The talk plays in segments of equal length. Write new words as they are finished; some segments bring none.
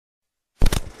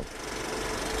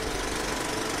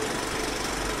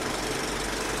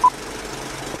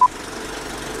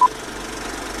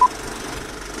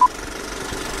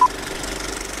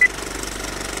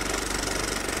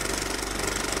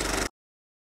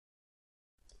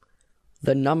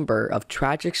The number of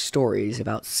tragic stories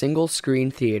about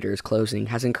single-screen theaters closing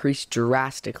has increased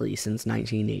drastically since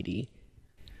 1980.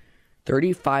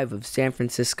 35 of San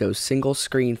Francisco's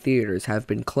single-screen theaters have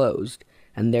been closed,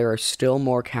 and there are still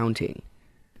more counting.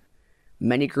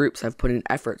 Many groups have put in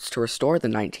efforts to restore the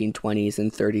 1920s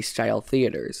and 30s style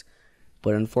theaters,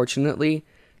 but unfortunately,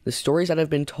 the stories that have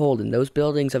been told in those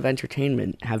buildings of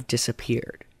entertainment have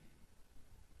disappeared.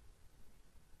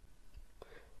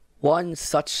 One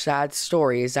such sad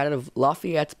story is that of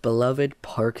Lafayette's beloved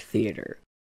Park Theater.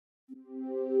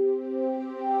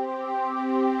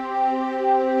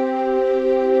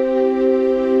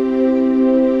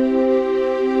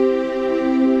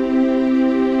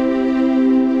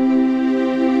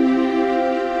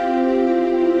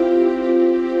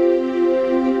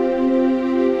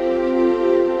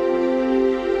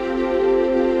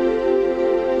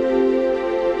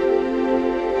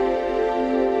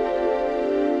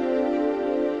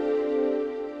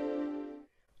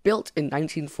 Built in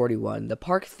 1941, the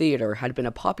Park Theater had been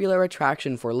a popular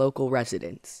attraction for local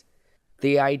residents.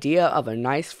 The idea of a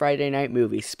nice Friday night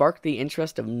movie sparked the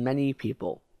interest of many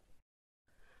people.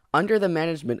 Under the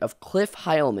management of Cliff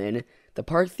Heilman, the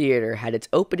Park Theater had its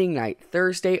opening night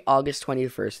Thursday, August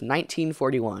 21st,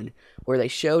 1941, where they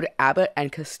showed Abbott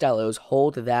and Costello's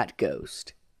Hold That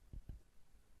Ghost.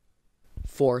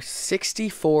 For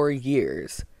 64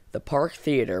 years, the Park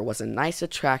Theater was a nice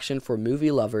attraction for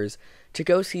movie lovers to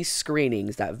go see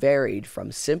screenings that varied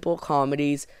from simple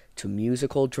comedies to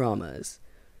musical dramas.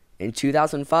 In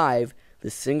 2005, the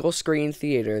single-screen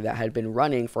theater that had been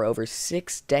running for over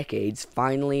 6 decades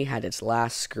finally had its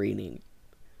last screening.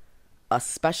 A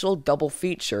special double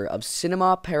feature of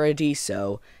Cinema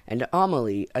Paradiso and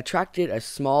Amelie attracted a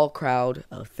small crowd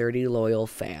of 30 loyal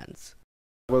fans.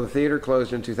 Well, the theater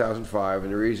closed in 2005,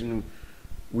 and the reason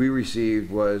we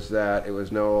received was that it was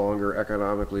no longer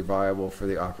economically viable for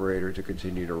the operator to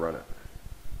continue to run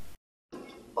it.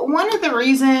 One of the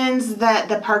reasons that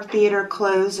the Park Theater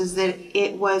closed is that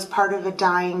it was part of a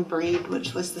dying breed,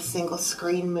 which was the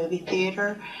single-screen movie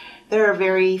theater. There are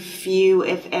very few,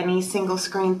 if any,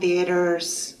 single-screen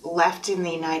theaters left in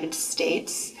the United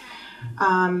States.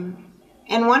 And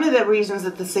one of the reasons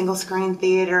that the single-screen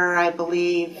theater, I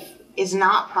believe, is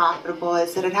not profitable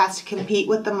is that it has to compete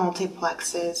with the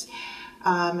multiplexes.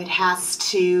 It has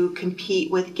to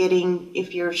compete with getting,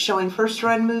 if you're showing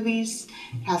first-run movies,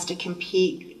 it has to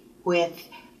compete with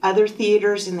other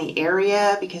theaters in the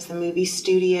area because the movie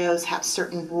studios have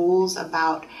certain rules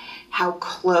about how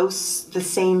close the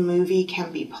same movie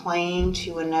can be playing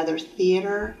to another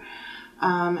theater.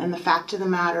 And the fact of the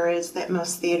matter is that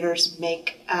most theaters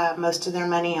make most of their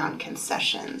money on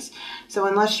concessions. So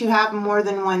unless you have more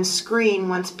than one screen,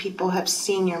 once people have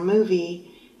seen your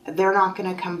movie, they're not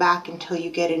going to come back until you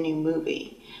get a new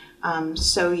movie.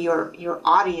 So your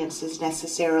audience is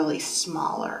necessarily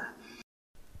smaller.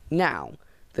 Now,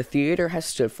 the theater has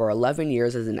stood for 11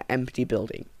 years as an empty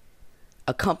building.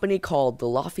 A company called the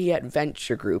Lafayette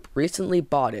Venture Group recently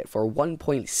bought it for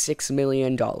 $1.6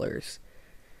 million.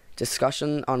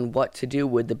 Discussion on what to do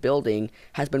with the building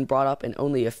has been brought up in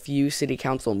only a few city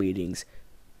council meetings,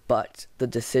 but the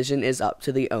decision is up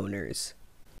to the owners.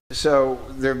 So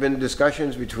there have been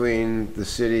discussions between the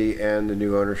city and the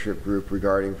new ownership group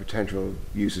regarding potential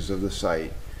uses of the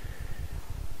site.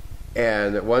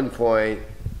 And at one point,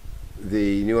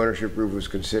 the new ownership group was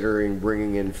considering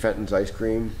bringing in Fenton's ice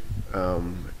cream,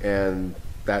 and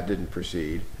that didn't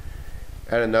proceed.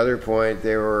 At another point,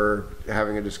 they were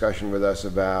having a discussion with us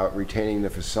about retaining the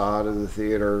facade of the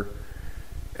theater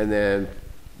and then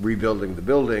rebuilding the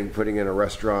building, putting in a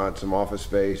restaurant, some office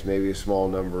space, maybe a small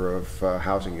number of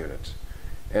housing units.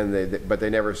 But they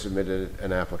never submitted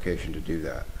an application to do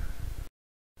that.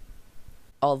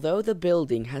 Although the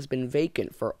building has been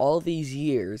vacant for all these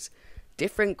years,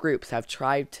 different groups have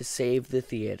tried to save the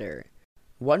theater.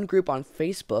 One group on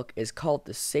Facebook is called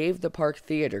the Save the Park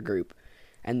Theater Group,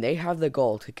 and they have the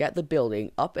goal to get the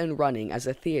building up and running as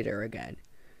a theater again.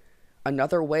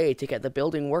 Another way to get the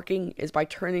building working is by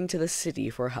turning to the city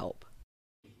for help.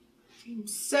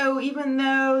 So even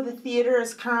though the theater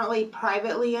is currently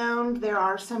privately owned, there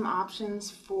are some options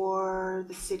for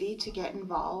the city to get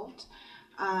involved.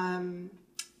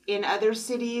 In other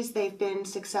cities, they've been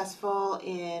successful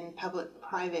in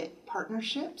public-private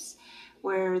partnerships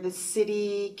where the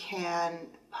city can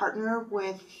partner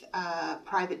with a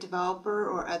private developer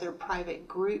or other private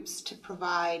groups to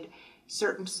provide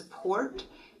certain support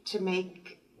to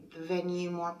make the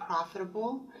venue more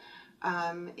profitable.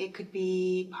 It could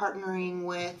be partnering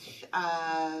with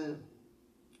a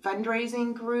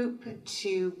fundraising group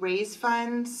to raise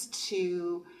funds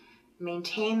to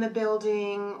maintain the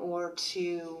building or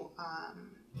to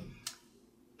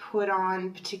put on a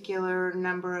particular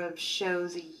number of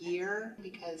shows a year,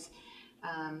 because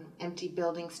empty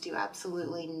buildings do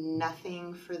absolutely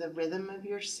nothing for the rhythm of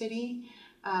your city,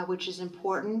 which is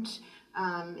important.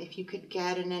 If you could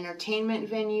get an entertainment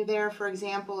venue there, for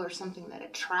example, or something that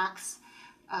attracts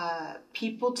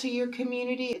people to your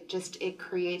community, it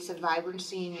creates a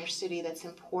vibrancy in your city that's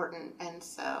important. And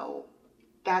so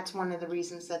that's one of the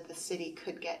reasons that the city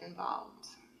could get involved.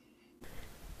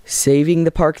 Saving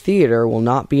the Park Theater will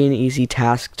not be an easy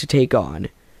task to take on,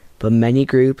 but many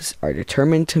groups are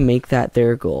determined to make that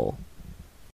their goal.